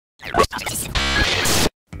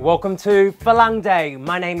Welcome to FarangDay.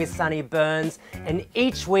 My name is Sunny Burns, and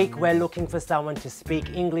each week we're looking for someone to speak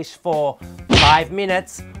English for 5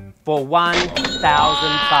 minutes for 1,000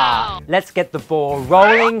 baht. Let's get the ball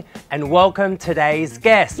rolling and welcome today's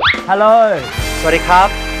guest. Hello. Sawasdee krab.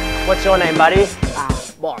 What's your name, buddy?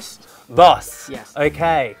 Boss. Boss. Yes.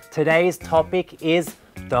 Okay. Today's topic is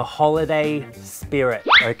the holiday spirit.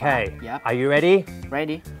 Okay. Yep. Are you ready?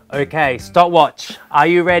 Ready? Okay. Stopwatch. Are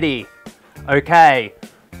you ready? Okay.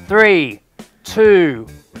 3, 2,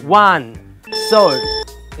 1. So,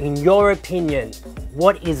 in your opinion,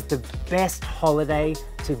 what is the best holiday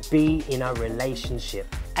to be in a relationship?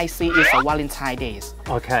 I see it's a Valentine's Days.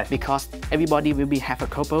 Okay. Because everybody will be have a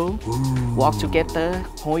couple, walk together,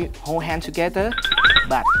 hold hand together,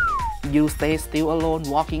 but you stay still alone,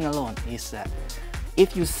 walking alone. Is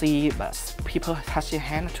if you see people touch your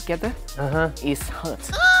hand together, it's hurt.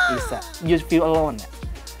 You feel alone.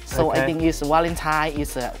 So Okay. I think it's Valentine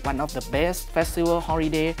is one of the best festival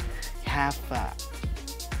holiday. Have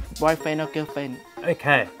boyfriend or girlfriend.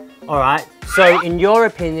 Okay. All right. So, in your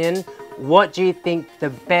opinion, what do you think the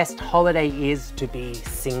best holiday is to be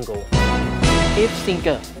single? If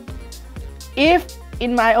single, if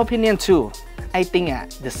in my opinion too, I think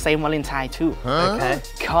the same Valentine too. Okay.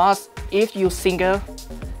 Because if you single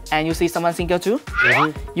and you see someone single too,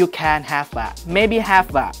 you can have maybe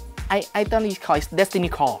have I don't know call it destiny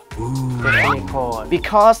call. Destiny call.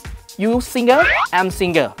 Because you single, I'm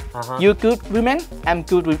single. You good woman, I'm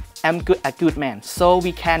a good man. So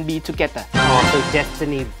we can be together. Oh, so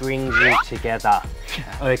destiny brings you together.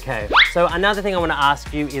 Okay. So another thing I want to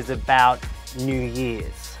ask you is about New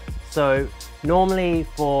Year's. So normally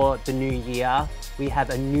for the new year, we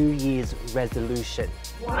have a New Year's resolution.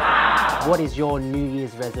 Wow. What is your New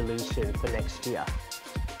Year's resolution for next year?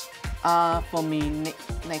 For me,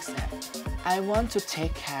 next I want to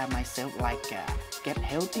take care of myself, like get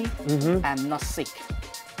healthy and not sick.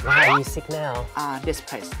 Why are you sick now?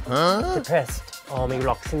 Depressed. Depressed. Oh, มีหล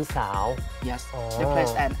อกซิ้นสาว Yes,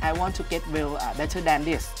 depressed, and I want to get well better than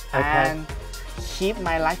this and keep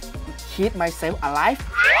myself alive.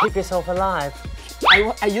 Keep yourself alive.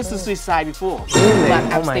 I used to suicide before, Really? but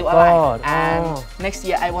I'm Oh my still alive. God. And Oh. next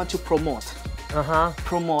year I want to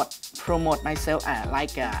promote myself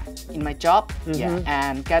like in my job,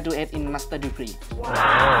 and graduate in master degree.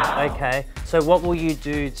 Wow. Okay. So what will you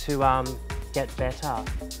do to get better?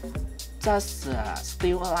 Just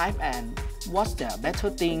still alive and what's the better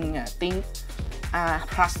thing? Think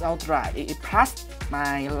plus ultra. It plus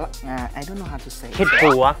my I don't know how to say. คิดบ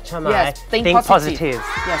วกใช่ไหม Yes, think positive.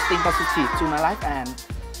 Yes, think positive to my life and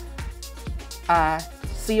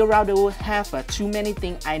see around the world have too many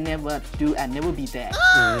things I never do and never be there.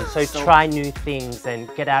 So try new things and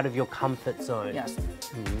get out of your comfort zone. Yes,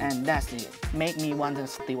 and that's it. Make me want to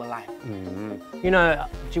stay alive. You know,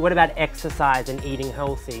 what about exercise and eating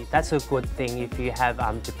healthy? That's a good thing if you have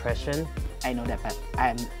depression. I know that, but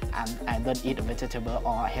I don't eat vegetable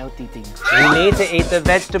or healthy things. You need to eat the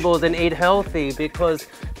vegetables and eat healthy because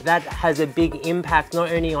that has a big impact not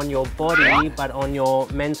only on your body but on your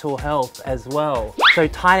mental health as well. So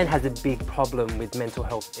Thailand has a big problem with mental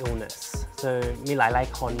health illness. So มีหลาย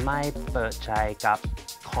ๆคนไม่เปิดใจกับ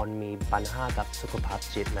คนมีปัญหากับสุขภาพ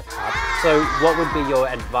จิตนะครับ So what would be your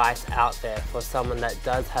advice out there for someone that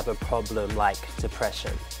does have a problem like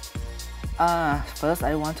depression? First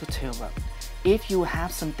I want to tell that if you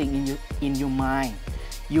have something in your mind,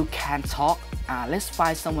 you can talk. Let's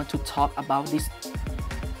find someone to talk about this.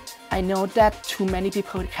 I know that too many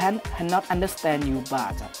people cannot understand you,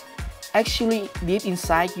 but actually deep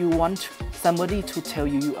inside you want somebody to tell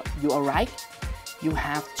you you are right. You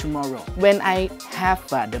have tomorrow. When I have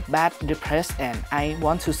the bad depression and I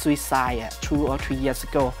want to suicide 2 or 3 years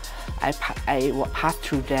ago, I passed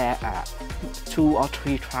through there 2 or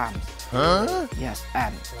 3 times. Yes,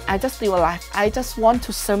 and I just still alive. I just want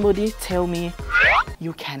to somebody tell me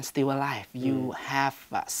you can still alive. You have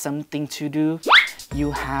something to do.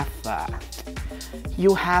 You have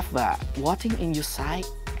wanting in your side.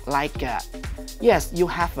 Like yes, you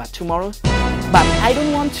have tomorrow, but I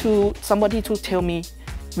don't want somebody to tell me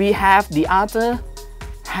we have the other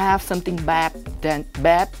have something bad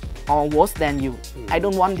or worse than you. I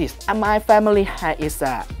don't want this. And my family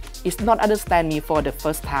is not understand me for the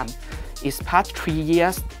first time. It's past 3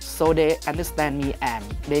 years, so they understand me and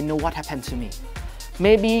they know what happened to me.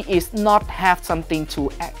 Maybe it's not have something to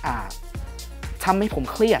ทำให้ผม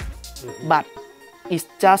เครียด but it's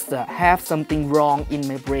just have something wrong in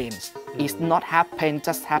my brain. It's not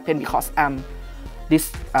just happen because I'm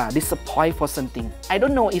disappointed for something. I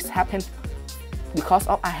don't know it's happened because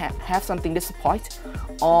of I have something disappointed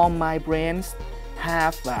or my brain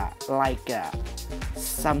have like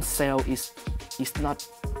some cell is not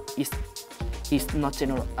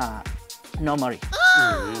general normally.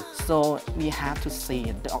 So we have to see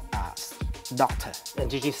a doctor. And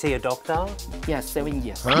did you see a doctor? Yes, 7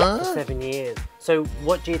 years. For 7 years. So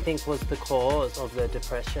what do you think was the cause of the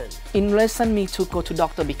depression? In reason me to go to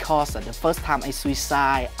doctor because the first time I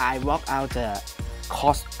suicide, I walk out the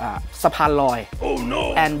course สะพานลอย Oh no!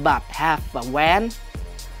 And but have a van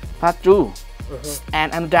pass through, and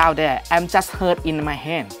I'm down there. I'm just hurt in my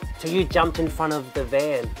hand. So you jumped in front of the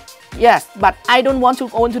van. Yes, but I don't want to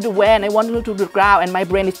go into the van. I want to go to the ground, and my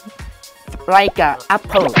brain is like an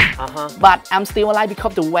apple. But I'm still alive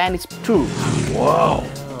because the van is true. Wow!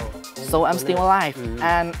 So I'm still alive,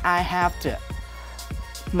 and I have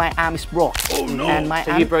my arm is broke. Oh no! And my So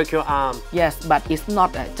arm, you broke your arm. yes, but it's not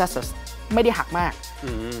just a ไม่ได้หักมาก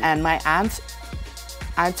And my aunt,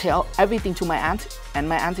 I tell everything to my aunt, and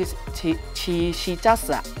my aunt is she just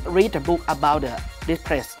read a book about the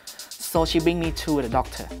depression. So she bring me to the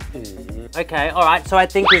doctor. Okay, all right. So I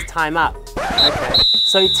think it's time up. Okay.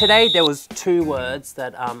 So today there was 2 words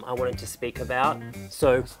that I wanted to speak about. So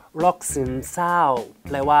โรคซึมเศร้าแ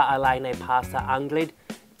ปลว่าอะไรในภาษาอังกฤษ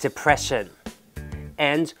depression.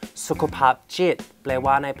 And สุขภาพจิตแปล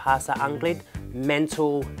ว่าในภาษาอังกฤษ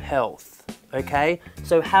mental health. Okay.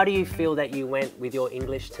 So how do you feel that you went with your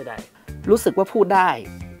English today? รู้สึกว่าพูดได้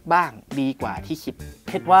บ้างดีกว่าที่คิด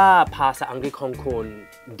คิดว่าภาษาอังกฤษของคุณ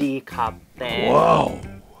ดีครับแต่ Wow!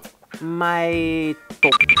 ไม่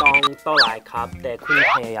ถูกต้องเท่าไหร่ครับแต่คุณ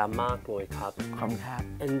พยายามมากเลยครับ ขอบคุณครับ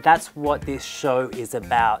And that's what this show is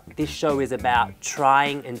about. This show is about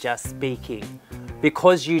trying and just speaking.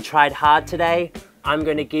 Because you tried hard today, I'm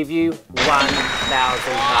going to give you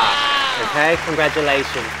 1,000 baht. Okay?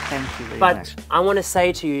 Congratulations. Thank you very But much. I want to say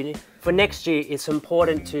to you, for next year, it's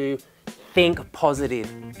important to think positive.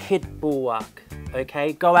 คิดบวก Okay?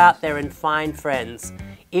 Go out there and find friends.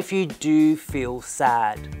 If you do feel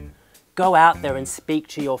sad, go out there and speak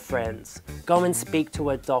to your friends. Go and speak to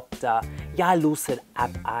a doctor. อย่ารู้สึกอั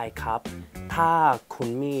บอายครับถ้าคุณ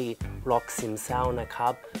มีโรคซึมเศร้านะครั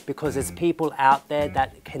บ because there's people out there that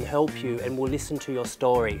can help you and will listen to your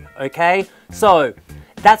story. Okay? So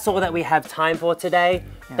that's all that we have time for today.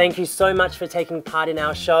 Thank you so much for taking part in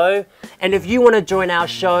our show. And if you want to join our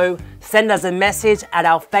show, send us a message at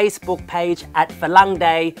our Facebook page at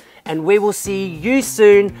FarangDay, and we will see you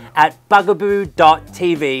soon at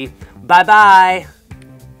Bugaboo.TV. Bye bye.